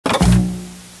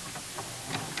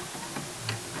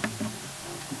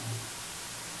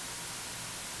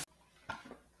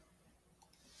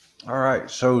All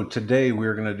right, so today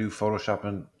we're going to do Photoshop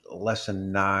in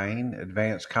lesson 9,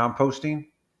 advanced composting.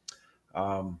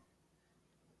 Um,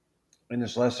 in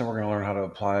this lesson, we're going to learn how to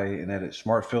apply and edit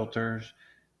smart filters,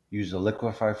 use the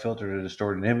Liquify filter to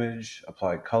distort an image,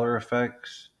 apply color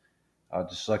effects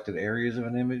to selected areas of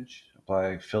an image,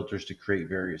 apply filters to create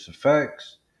various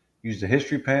effects, use the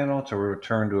history panel to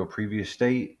return to a previous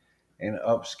state, and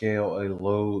upscale a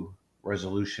low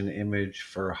resolution image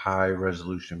for high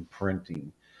resolution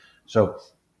printing. So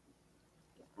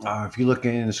if you look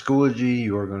in Schoology,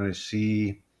 you are going to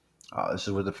see this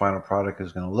is what the final product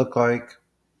is going to look like.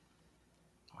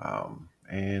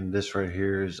 And this right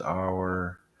here is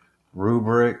our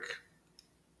rubric.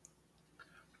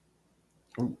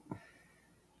 And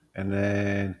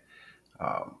then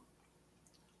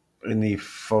in the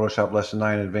Photoshop Lesson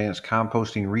 9 Advanced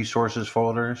Composting Resources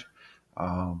folders,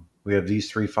 we have these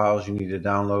 3 files you need to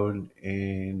download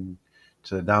into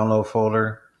the download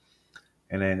folder.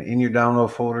 And then in your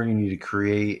download folder, you need to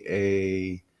create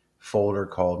a folder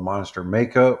called Monster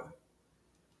Makeup,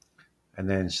 and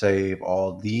then save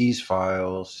all these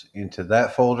files into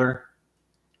that folder.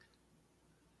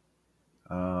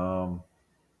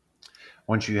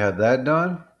 Once you have that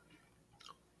done,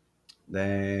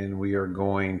 then we are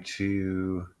going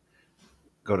to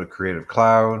go to Creative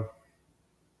Cloud,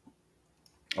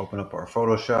 open up our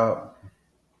Photoshop,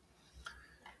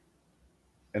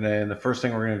 and then the first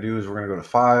thing we're going to do is we're going to go to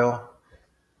File,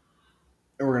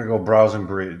 and we're going to go Browse and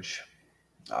Bridge.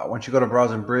 Once you go to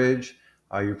Browse and Bridge,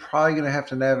 you're probably going to have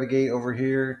to navigate over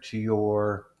here to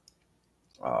your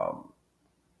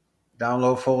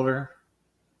download folder,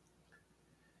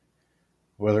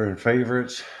 whether in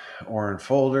favorites or in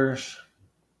folders,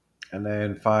 and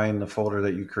then find the folder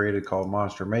that you created called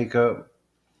Monster Makeup,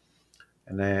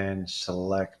 and then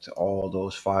select all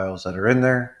those files that are in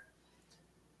there.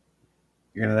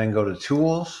 You're going to then go to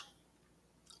Tools,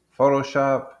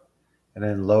 Photoshop, and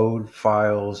then load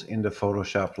files into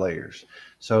Photoshop layers.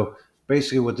 So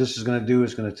basically what this is going to do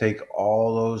is going to take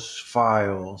all those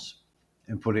files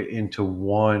and put it into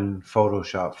one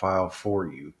Photoshop file for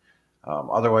you.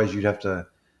 Otherwise, you'd have to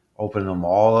open them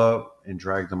all up and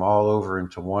drag them all over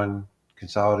into one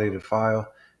consolidated file.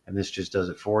 And this just does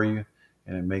it for you,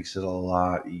 and it makes it a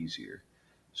lot easier.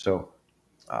 So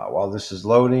while this is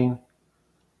loading,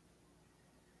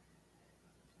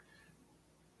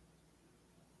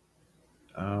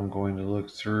 I'm going to look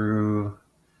through,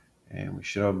 and we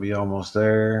should be almost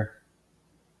there.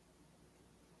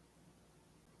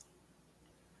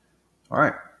 All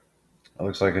right, it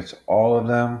looks like it's all of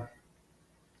them.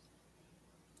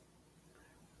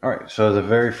 All right, so the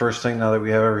very first thing, now that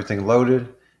we have everything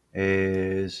loaded,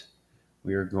 is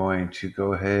we are going to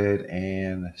go ahead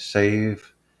and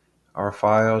save our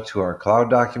file to our cloud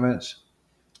documents,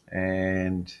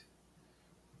 and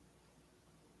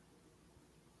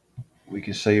we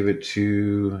can save it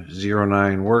to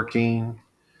 09 working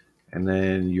and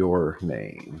then your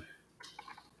name.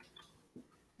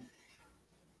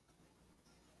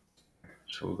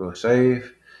 So we'll go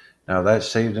save. Now that's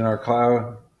saved in our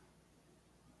cloud.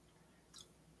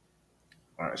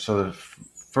 All right, so the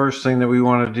first thing that we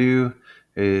want to do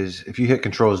is if you hit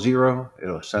Control-0,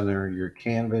 it'll center your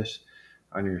canvas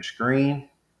on your screen.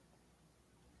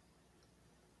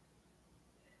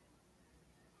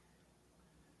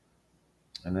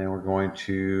 And then we're going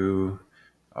to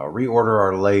reorder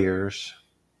our layers.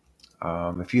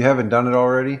 If you haven't done it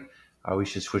already, we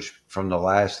should switch from the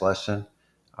last lesson.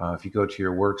 If you go to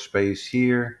your workspace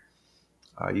here,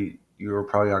 you are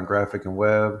probably on graphic and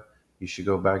web. You should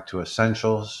go back to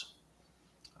Essentials,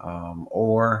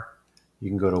 or you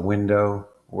can go to Window,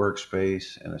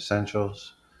 Workspace, and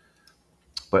Essentials.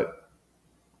 But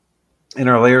in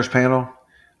our Layers panel,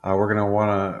 we're going to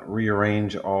want to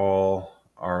rearrange all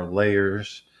our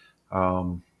layers.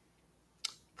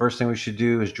 First thing we should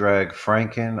do is drag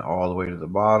Franken all the way to the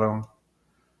bottom.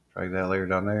 Drag that layer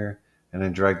down there, and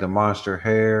then drag the monster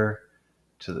hair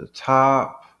to the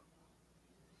top.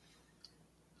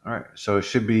 All right, so it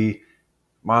should be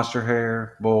monster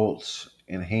hair, bolts,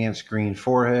 enhanced green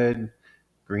forehead,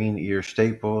 green ear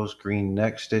staples, green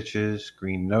neck stitches,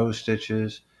 green nose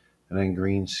stitches, and then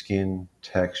green skin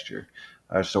texture.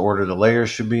 That's the order the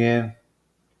layers should be in.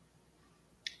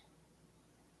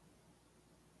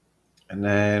 And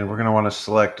then we're going to want to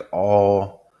select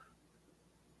all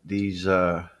these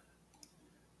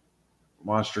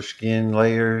monster skin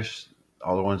layers,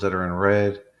 all the ones that are in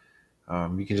red.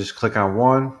 You can just click on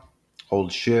one, hold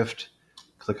shift,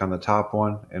 click on the top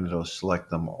one, and it'll select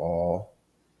them all.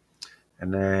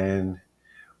 And then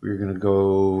we're going to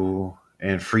go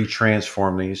and free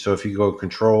transform these. So if you go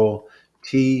Control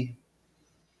T,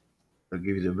 It'll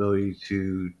give you the ability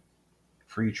to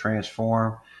free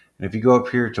transform. And if you go up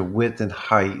here to width and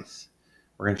height,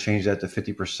 we're going to change that to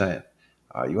 50%.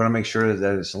 You want to make sure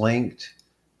that it's linked.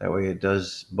 That way it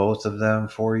does both of them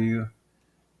for you.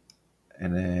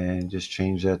 And then just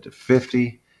change that to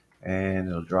 50 and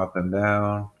it'll drop them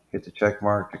down. Hit the check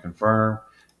mark to confirm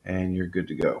and you're good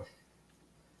to go.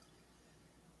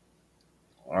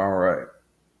 All right.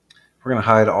 We're going to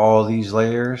hide all these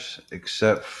layers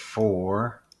except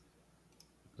for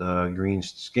the green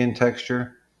skin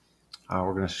texture.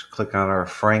 We're going to click on our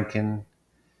Franken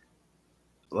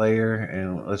layer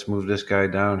and let's move this guy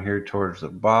down here towards the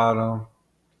bottom,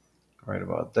 right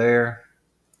about there.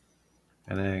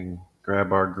 And then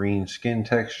grab our green skin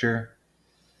texture.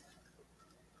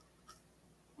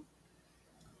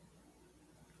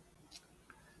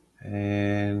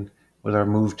 And with our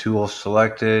move tool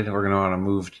selected, we're going to want to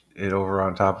move it over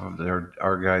on top of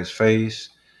our guy's face.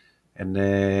 And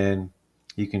then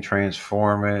you can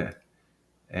transform it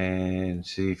and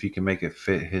see if you can make it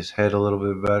fit his head a little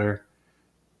bit better.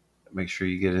 Make sure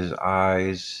you get his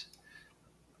eyes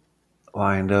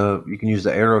lined up. You can use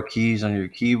the arrow keys on your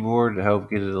keyboard to help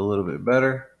get it a little bit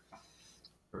better.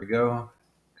 There we go.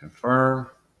 Confirm.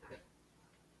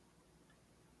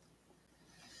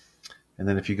 And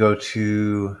then if you go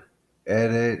to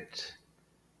edit,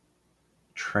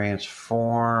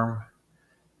 transform,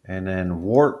 and then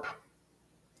warp,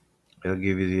 it'll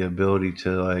give you the ability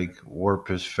to like warp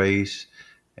his face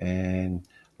and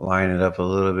line it up a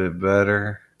little bit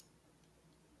better.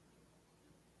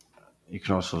 You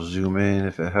can also zoom in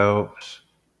if it helps.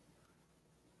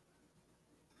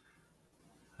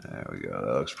 There we go.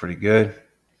 That looks pretty good.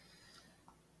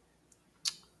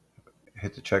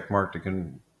 Hit the check mark to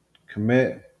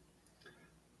commit.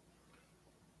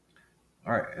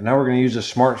 All right, and now we're going to use a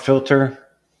smart filter.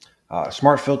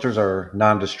 Smart filters are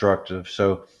non-destructive,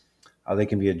 so they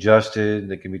can be adjusted,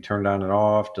 they can be turned on and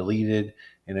off, deleted,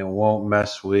 and it won't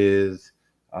mess with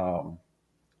the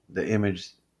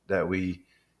image that we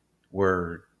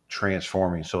were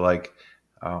transforming. So like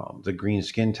the green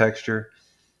skin texture,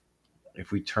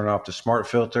 if we turn off the smart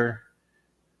filter,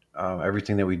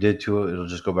 everything that we did to it, it'll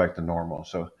just go back to normal.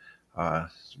 So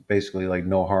it's basically like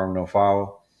no harm, no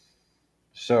foul.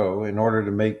 So in order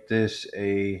to make this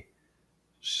a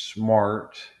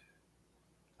smart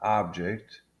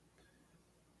object,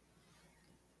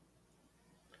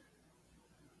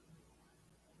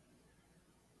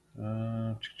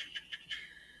 we're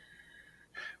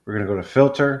going to go to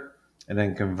filter and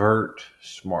then convert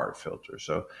smart filter.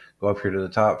 So go up here to the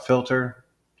top, filter,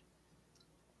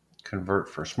 convert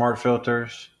for smart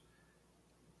filters,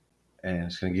 and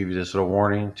it's going to give you this little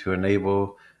warning: to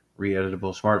enable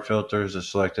re-editable smart filters, the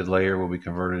selected layer will be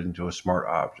converted into a smart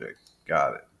object.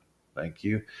 Got it. Thank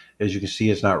you. As you can see,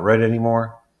 it's not red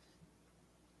anymore.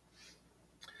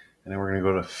 And then we're going to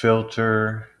go to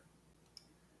filter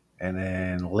and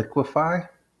then liquify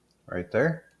right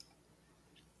there.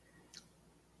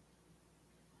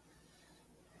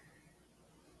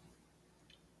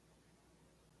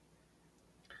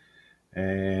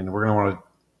 And we're going to want to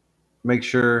make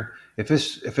sure if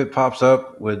it pops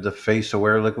up with the face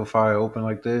aware liquify open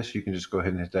like this, you can just go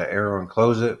ahead and hit that arrow and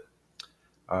close it.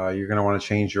 You're going to want to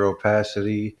change your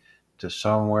opacity to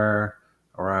somewhere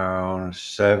around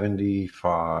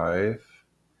 75,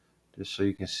 just so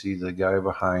you can see the guy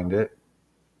behind it.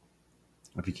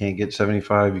 If you can't get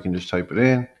 75, you can just type it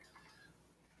in.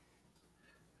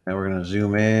 And we're going to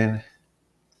zoom in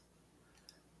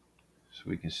so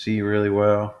we can see really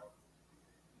well.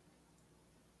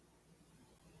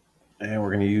 And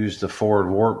we're going to use the forward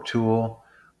warp tool,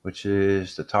 which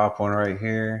is the top one right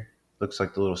here. Looks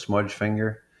like the little smudge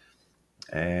finger.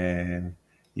 And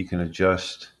you can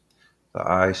adjust the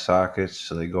eye sockets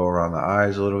so they go around the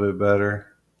eyes a little bit better.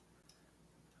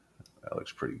 That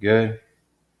looks pretty good.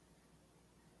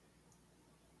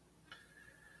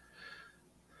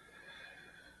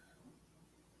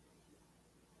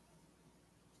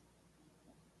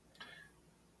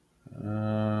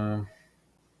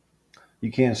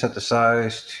 You can set the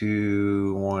size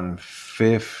to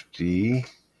 150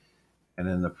 and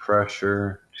then the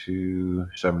pressure to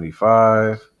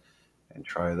 75 and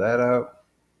try that out.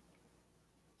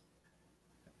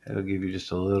 It'll give you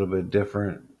just a little bit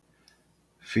different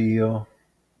feel.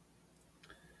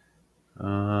 Do it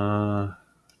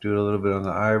a little bit on the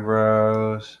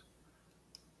eyebrows.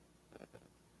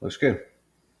 Looks good.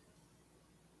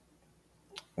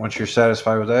 Once you're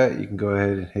satisfied with that, you can go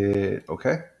ahead and hit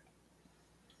OK.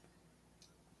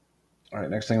 All right,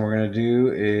 next thing we're going to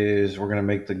do is we're going to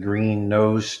make the green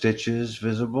nose stitches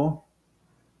visible.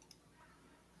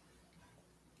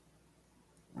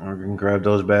 All We're going to grab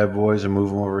those bad boys and move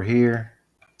them over here.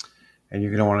 And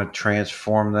you're going to want to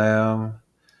transform them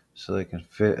so they can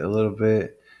fit a little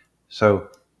bit. So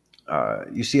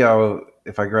you see how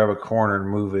if I grab a corner and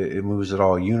move it, it moves it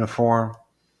all uniform.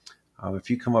 If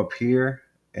you come up here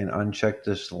and uncheck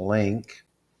this link,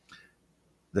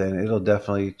 then it'll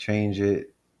definitely change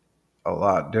it a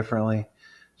lot differently.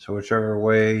 So whichever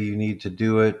way you need to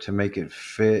do it to make it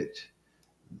fit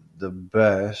the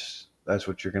best, that's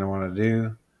what you're going to want to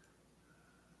do.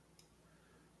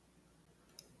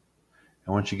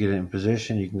 And once you get it in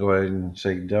position, you can go ahead and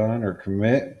say done or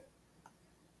commit.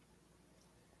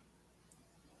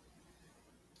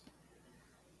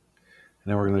 And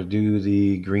then we're going to do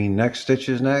the green neck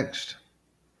stitches next.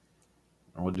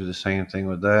 And we'll do the same thing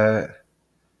with that.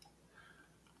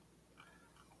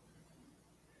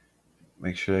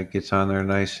 Make sure that gets on there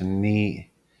nice and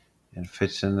neat and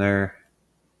fits in there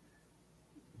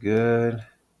good.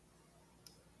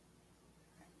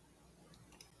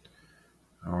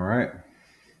 All right.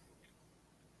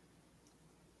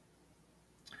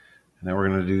 And then we're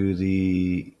going to do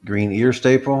the green ear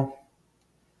staple.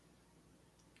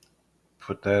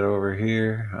 Put that over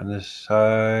here on this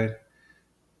side.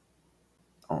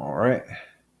 All right.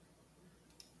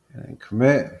 And then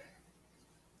commit.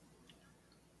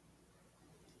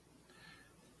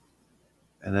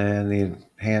 And then the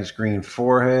enhanced green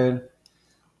forehead.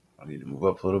 I need to move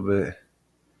up a little bit.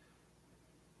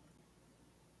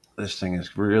 This thing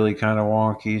is really kind of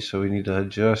wonky, so we need to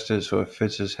adjust it so it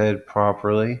fits his head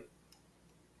properly.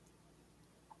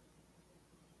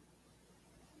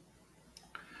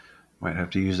 Might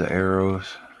have to use the arrows.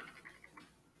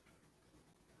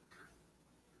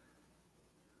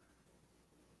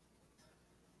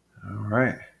 All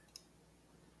right.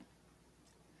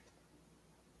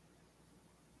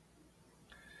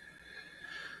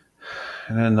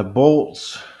 And then the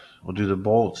bolts, we'll do the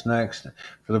bolts next.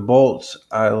 For the bolts,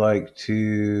 I like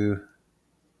to,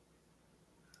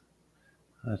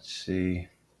 let's see,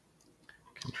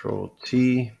 Control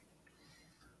T.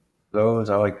 Those,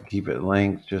 I like to keep it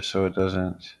linked just so it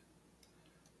doesn't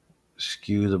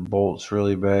skew the bolts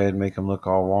really bad, make them look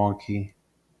all wonky.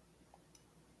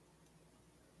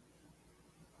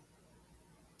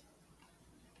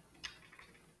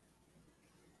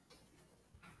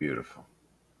 Beautiful.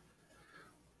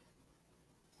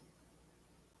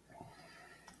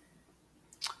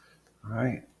 All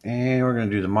right, and we're going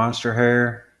to do the monster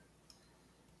hair.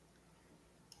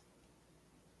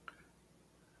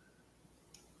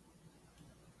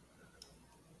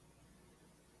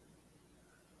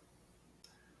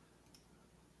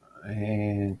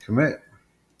 And commit.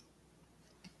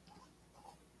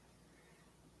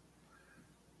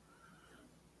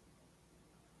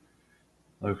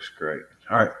 Looks great.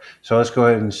 All right, so let's go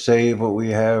ahead and save what we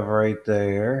have right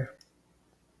there.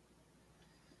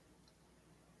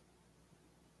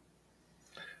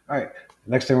 All right,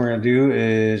 next thing we're going to do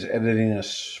is editing a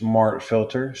smart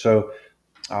filter. So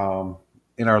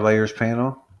in our layers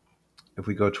panel, if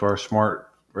we go to our smart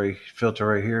filter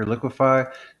right here, Liquify,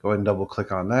 go ahead and double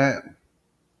click on that.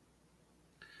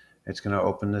 It's going to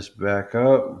open this back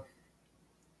up.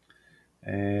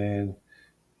 And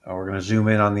we're going to zoom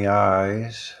in on the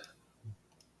eyes.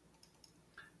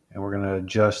 And we're going to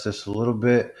adjust this a little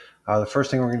bit. The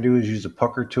first thing we're going to do is use the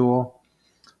pucker tool.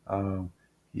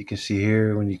 You can see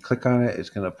here when you click on it, it's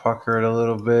going to pucker it a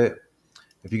little bit.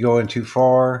 If you go in too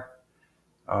far,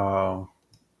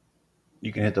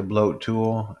 you can hit the bloat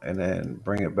tool and then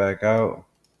bring it back out.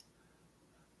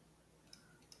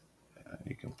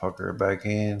 You can pucker it back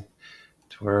in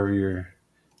to wherever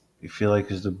you feel like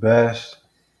is the best.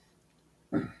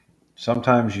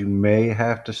 Sometimes you may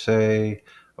have to say,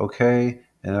 okay,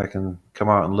 and I can come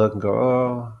out and look and go,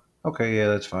 oh, okay, yeah,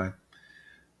 that's fine.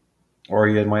 Or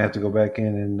you might have to go back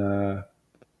in and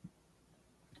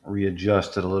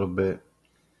readjust it a little bit.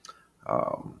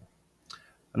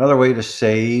 Another way to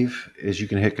save is you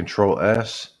can hit Control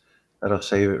S. That'll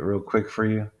save it real quick for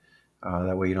you.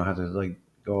 That way you don't have to like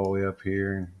go all the way up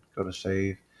here and go to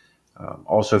save.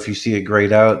 Also, if you see it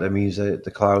grayed out, that means that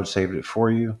the cloud saved it for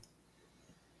you.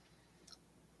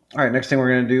 All right, next thing we're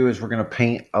going to do is we're going to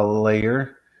paint a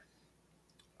layer.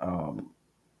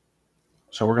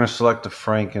 So we're going to select the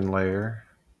Franken layer.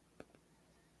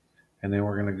 And then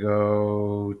we're going to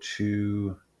go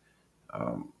to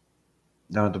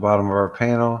down at the bottom of our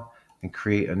panel and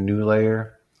create a new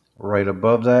layer right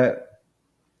above that.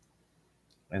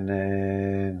 And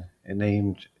then it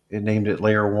named it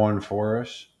layer 1 for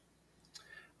us.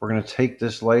 We're going to take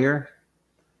this layer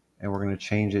and we're going to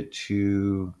change it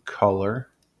to color.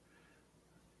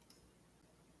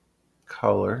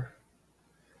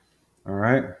 All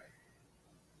right.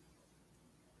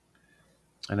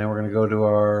 And then we're going to go to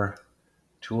our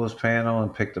tools panel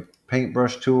and pick the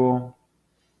paintbrush tool.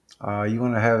 You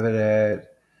want to have it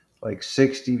at like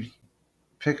 60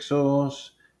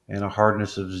 pixels and a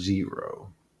hardness of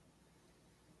 0.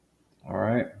 All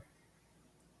right.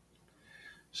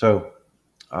 So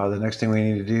the next thing we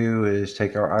need to do is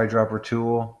take our eyedropper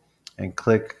tool and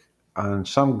click on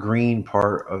some green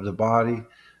part of the body,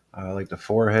 like the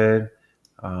forehead,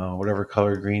 whatever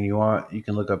color green you want. You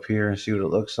can look up here and see what it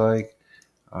looks like,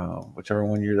 whichever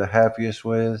one you're the happiest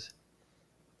with.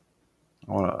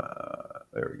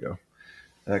 There we go.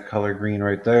 That color green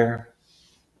right there.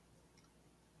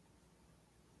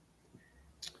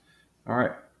 All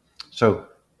right. So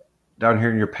down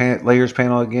here in your layers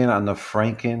panel again on the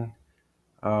Franken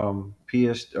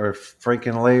PS or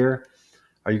Franken layer,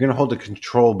 you're going to hold the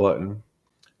control button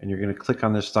and you're going to click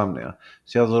on this thumbnail.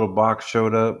 See how the little box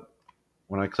showed up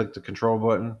when I clicked the control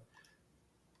button?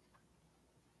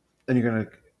 Then you're going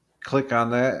to click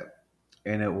on that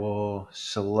and it will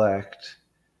select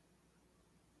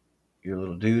your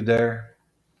little dude there.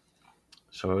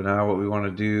 So now what we want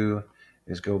to do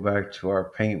is go back to our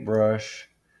paintbrush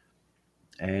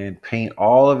and paint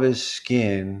all of his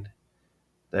skin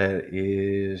that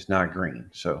is not green.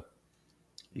 So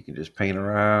you can just paint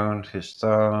around his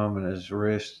thumb and his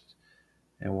wrist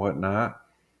and whatnot.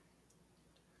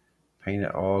 Paint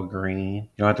it all green. You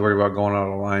don't have to worry about going out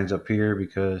of the lines up here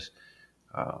because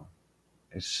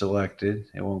it's selected.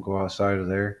 It won't go outside of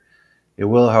there. It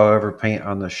will, however, paint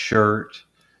on the shirt.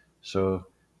 So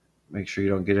make sure you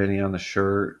don't get any on the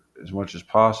shirt as much as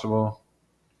possible.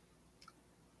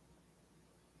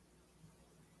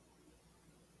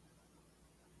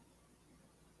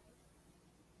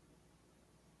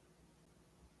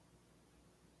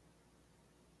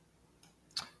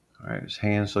 All right, his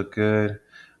hands look good.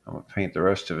 I'm going to paint the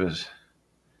rest of his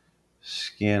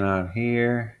skin on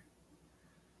here.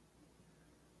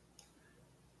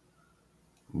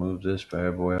 Move this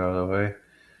bad boy out of the way.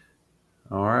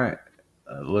 All right,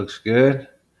 that looks good.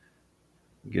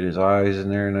 Get his eyes in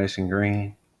there nice and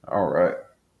green. All right.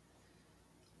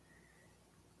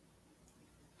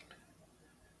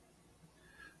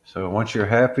 So once you're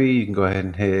happy, you can go ahead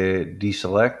and hit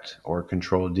deselect or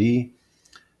Control D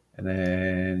and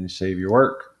then save your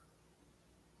work.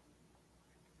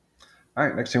 All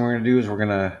right, next thing we're going to do is we're going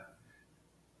to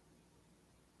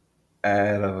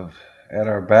add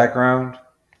our background.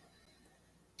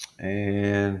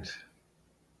 And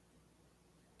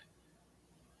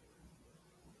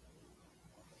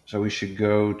so we should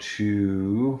go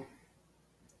to,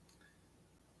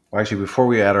 well, actually, before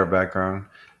we add our background,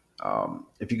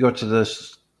 if you go to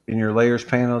this in your layers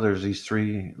panel, there's these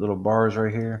 3 little bars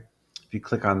right here. If you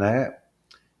click on that,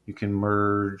 you can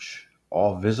merge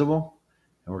all visible,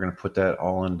 and we're going to put that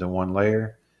all into one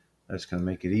layer. That's going to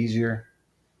make it easier.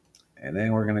 And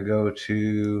then we're going to go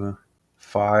to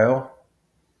File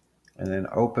and then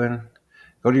Open.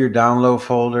 Go to your download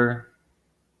folder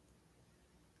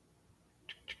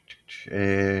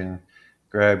and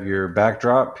grab your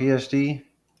backdrop PSD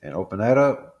and open that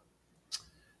up.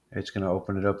 It's going to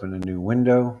open it up in a new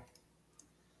window.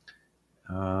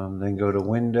 Then go to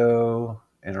Window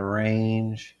and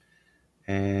Arrange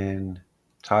and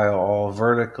tile all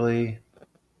vertically.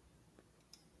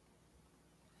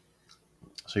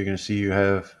 So you're going to see you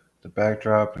have the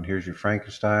backdrop and here's your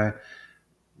Frankenstein.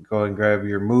 Go ahead and grab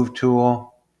your move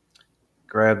tool.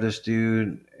 Grab this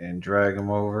dude and drag him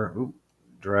over.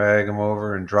 Drag him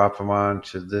over and drop him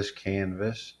onto this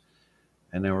canvas.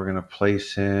 And then we're going to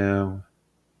place him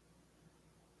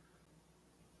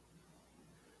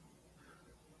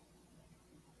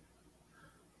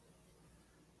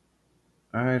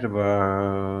right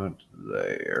about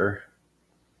there.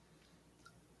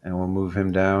 And we'll move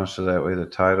him down so that way the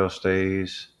title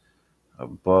stays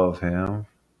above him.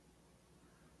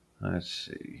 Let's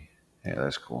see. Yeah,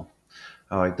 that's cool.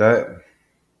 I like that.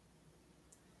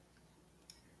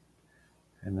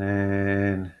 And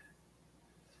then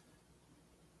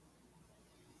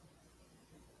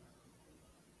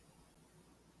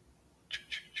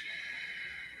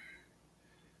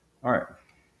all right.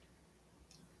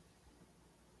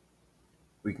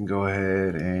 We can go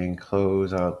ahead and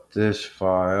close out this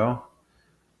file.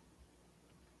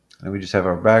 And we just have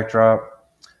our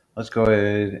backdrop. Let's go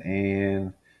ahead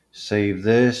and save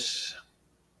this.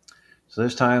 So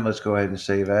this time, let's go ahead and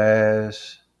save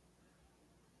as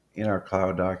in our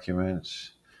cloud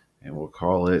documents. And we'll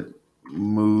call it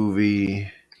movie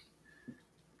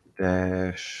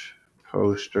dash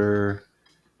poster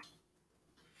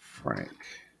Frank.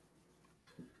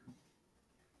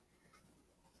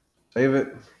 Save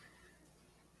it.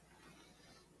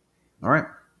 All right.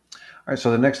 All right, so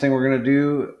the next thing we're going to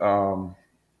do,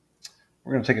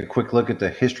 we're going to take a quick look at the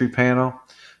history panel.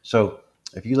 So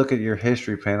if you look at your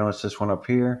history panel, it's this one up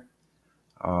here.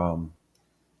 Um,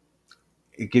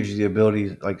 it gives you the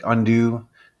ability, like undo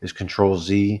is Control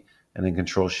Z, and then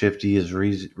Control Shift D is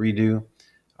redo.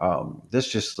 This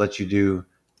just lets you do,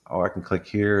 oh, I can click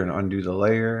here and undo the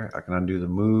layer. I can undo the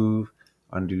move,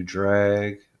 undo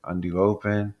drag, undo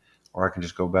open, or I can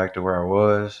just go back to where I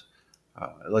was.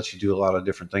 It lets you do a lot of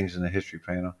different things in the history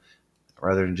panel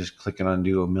rather than just click and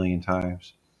undo a million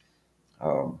times.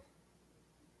 All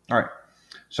right,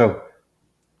 so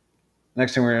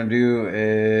next thing we're going to do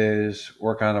is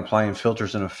work on applying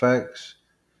filters and effects.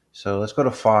 So let's go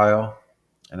to File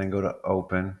and then go to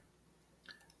Open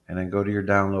and then go to your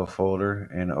download folder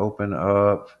and open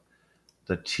up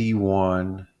the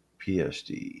T1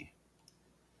 PSD.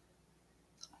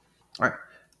 All right,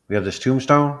 we have this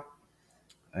tombstone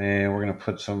and we're going to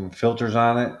put some filters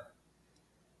on it.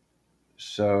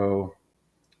 So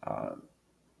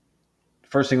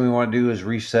first thing we want to do is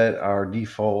reset our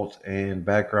default and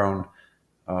background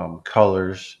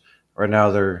colors. Right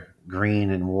now they're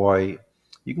green and white.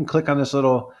 You can click on this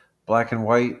little black and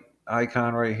white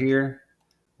icon right here,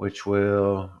 which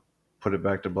will put it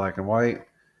back to black and white.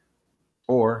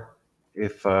 Or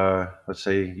if let's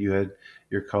say you had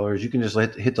your colors, you can just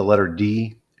hit the letter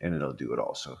D and it'll do it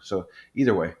also. So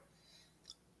either way.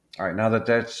 All right, now that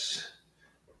that's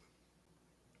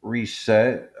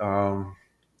reset,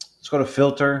 let's go to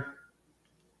filter.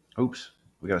 Oops,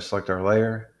 we got to select our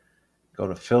layer. Go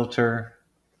to filter,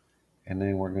 and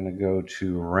then we're going to go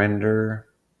to render,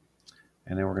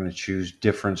 and then we're going to choose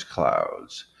difference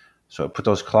clouds. So put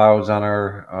those clouds on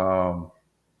our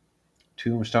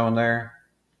tombstone there,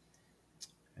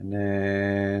 and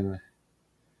then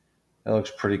that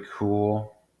looks pretty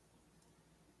cool.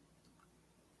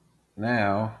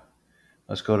 Now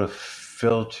let's go to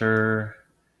filter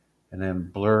and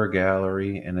then blur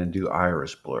gallery and then do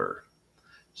iris blur.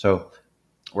 So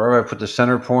wherever I put the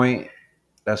center point,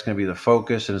 that's going to be the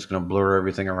focus and it's going to blur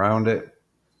everything around it.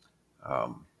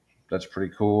 That's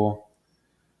pretty cool.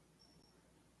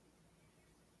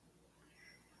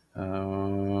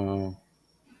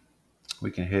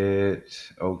 We can hit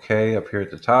OK up here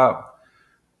at the top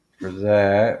for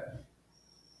that.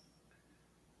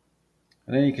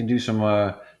 And then you can do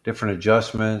some different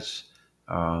adjustments,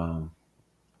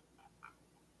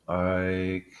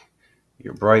 like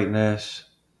your brightness.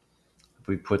 If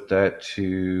we put that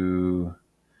to,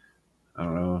 I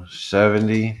don't know,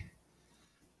 70,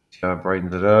 see how it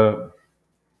brightens it up.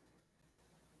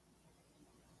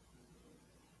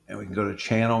 And we can go to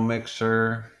channel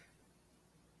mixer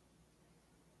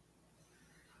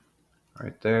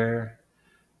right there.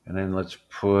 And then let's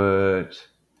put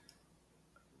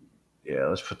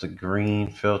the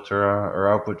green filter or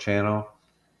output channel.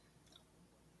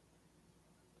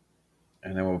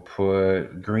 And then we'll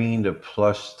put green to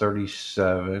plus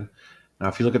 37. Now,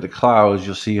 if you look at the clouds,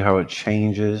 you'll see how it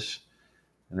changes.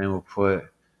 And then we'll put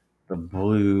the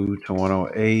blue to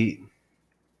 108.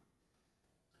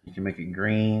 You can make it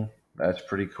green. That's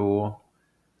pretty cool.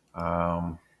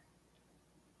 You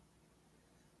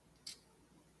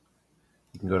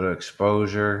can go to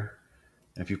exposure.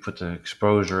 And if you put the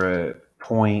exposure at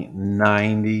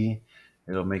 0.90,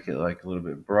 it'll make it like a little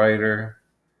bit brighter.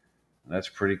 That's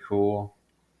pretty cool.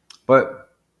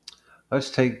 But let's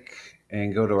take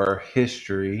and go to our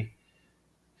history.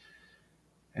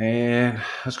 And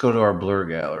let's go to our blur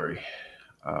gallery.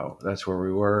 That's where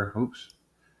we were. Oops.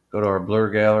 Go to our blur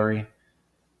gallery.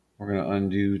 We're going to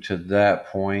undo to that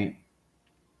point.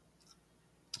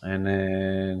 And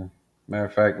then, matter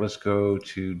of fact, let's go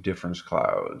to difference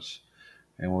clouds.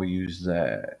 And we'll use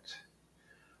that.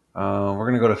 We're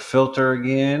going to go to filter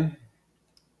again.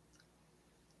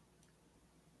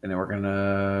 And then we're going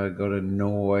to go to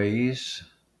noise.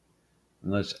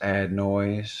 And let's add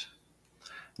noise.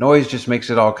 Noise just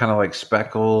makes it all kind of like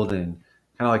speckled and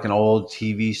kind of like an old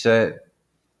TV set.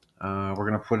 We're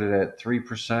going to put it at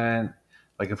 3%.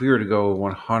 Like if we were to go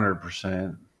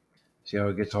 100%, see how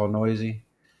it gets all noisy?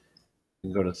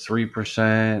 You can go to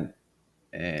 3%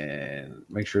 and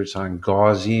make sure it's on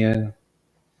Gaussian.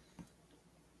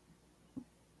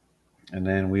 And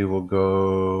then we will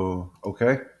go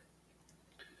OK.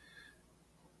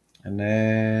 And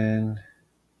then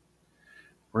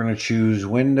we're going to choose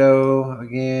window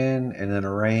again and then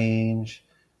arrange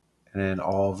and then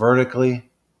all vertically.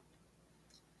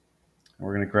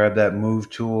 We're going to grab that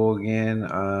move tool again,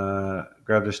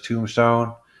 grab this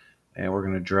tombstone, and we're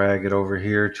going to drag it over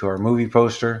here to our movie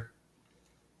poster.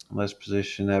 Let's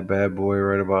position that bad boy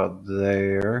right about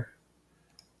there.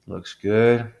 Looks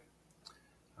good.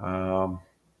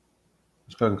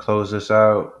 Let's go ahead and close this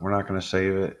out. We're not going to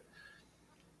save it.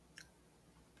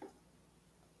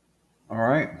 All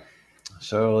right.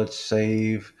 So let's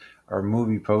save our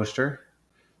movie poster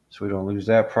so we don't lose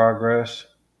that progress.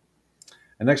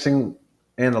 The next thing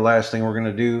and the last thing we're going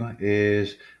to do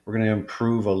is we're going to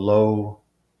improve a low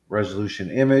resolution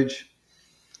image.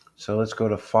 So let's go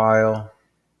to File.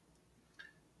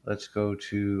 Let's go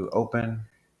to Open.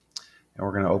 And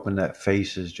we're going to open that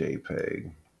Faces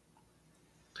JPEG.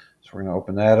 So we're going to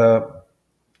open that up.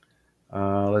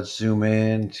 Let's zoom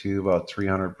in to about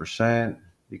 300%.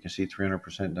 You can see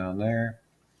 300% down there.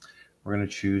 We're going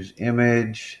to choose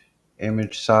image,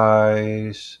 image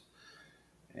size,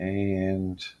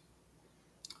 and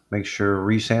make sure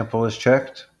resample is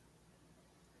checked.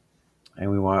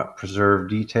 And we want preserve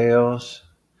details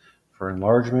for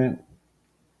enlargement.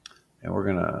 And we're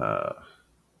gonna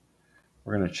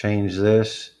change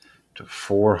this to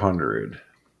 400%.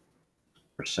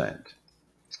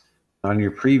 On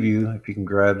your preview, if you can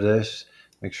grab this,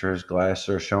 make sure his glasses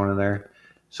are shown in there.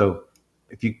 So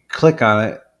if you click on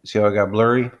it, see how it got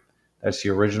blurry? That's the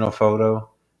original photo.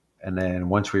 And then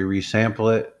once we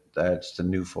resample it, that's the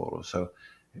new photo. So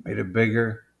it made it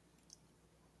bigger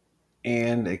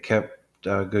and it kept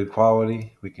good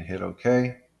quality. We can hit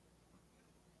OK.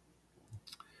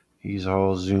 He's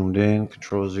all zoomed in.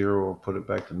 Control 0 will put it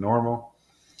back to normal.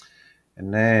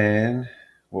 And then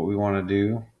what we want to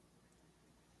do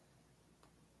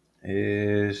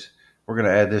is we're going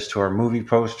to add this to our movie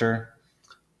poster.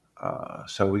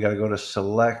 So we got to go to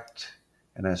select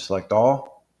and then select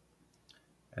all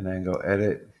and then go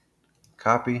edit,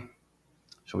 copy.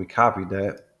 So we copied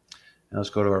that. Now let's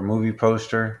go to our movie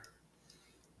poster.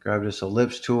 Grab this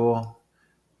ellipse tool.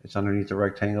 It's underneath the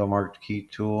rectangle marked key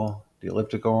tool, the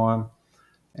elliptical one,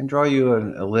 and draw you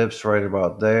an ellipse right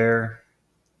about there,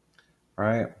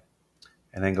 right?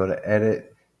 And then go to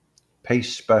edit,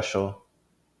 paste special.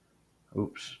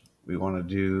 Oops, we want to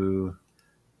do,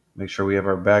 make sure we have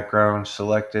our background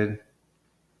selected.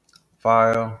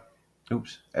 File,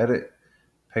 oops, edit,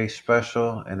 paste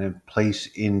special, and then place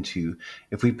into.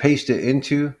 If we paste it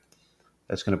into,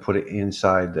 that's going to put it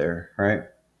inside there, right?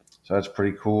 So that's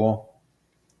pretty cool.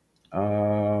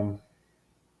 And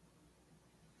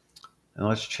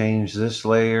let's change this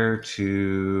layer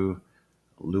to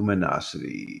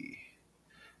luminosity.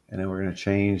 And then we're going to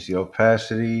change the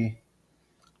opacity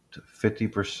to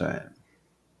 50%.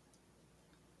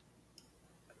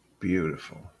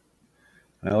 Beautiful.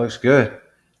 That looks good.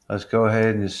 Let's go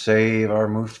ahead and save our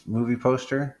movie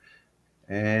poster.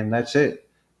 And that's it.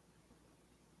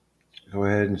 Go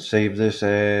ahead and save this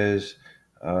as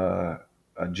a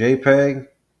JPEG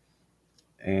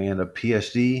and a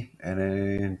PSD, and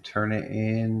then turn it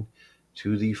in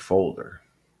to the folder.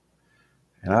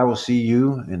 And I will see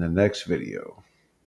you in the next video.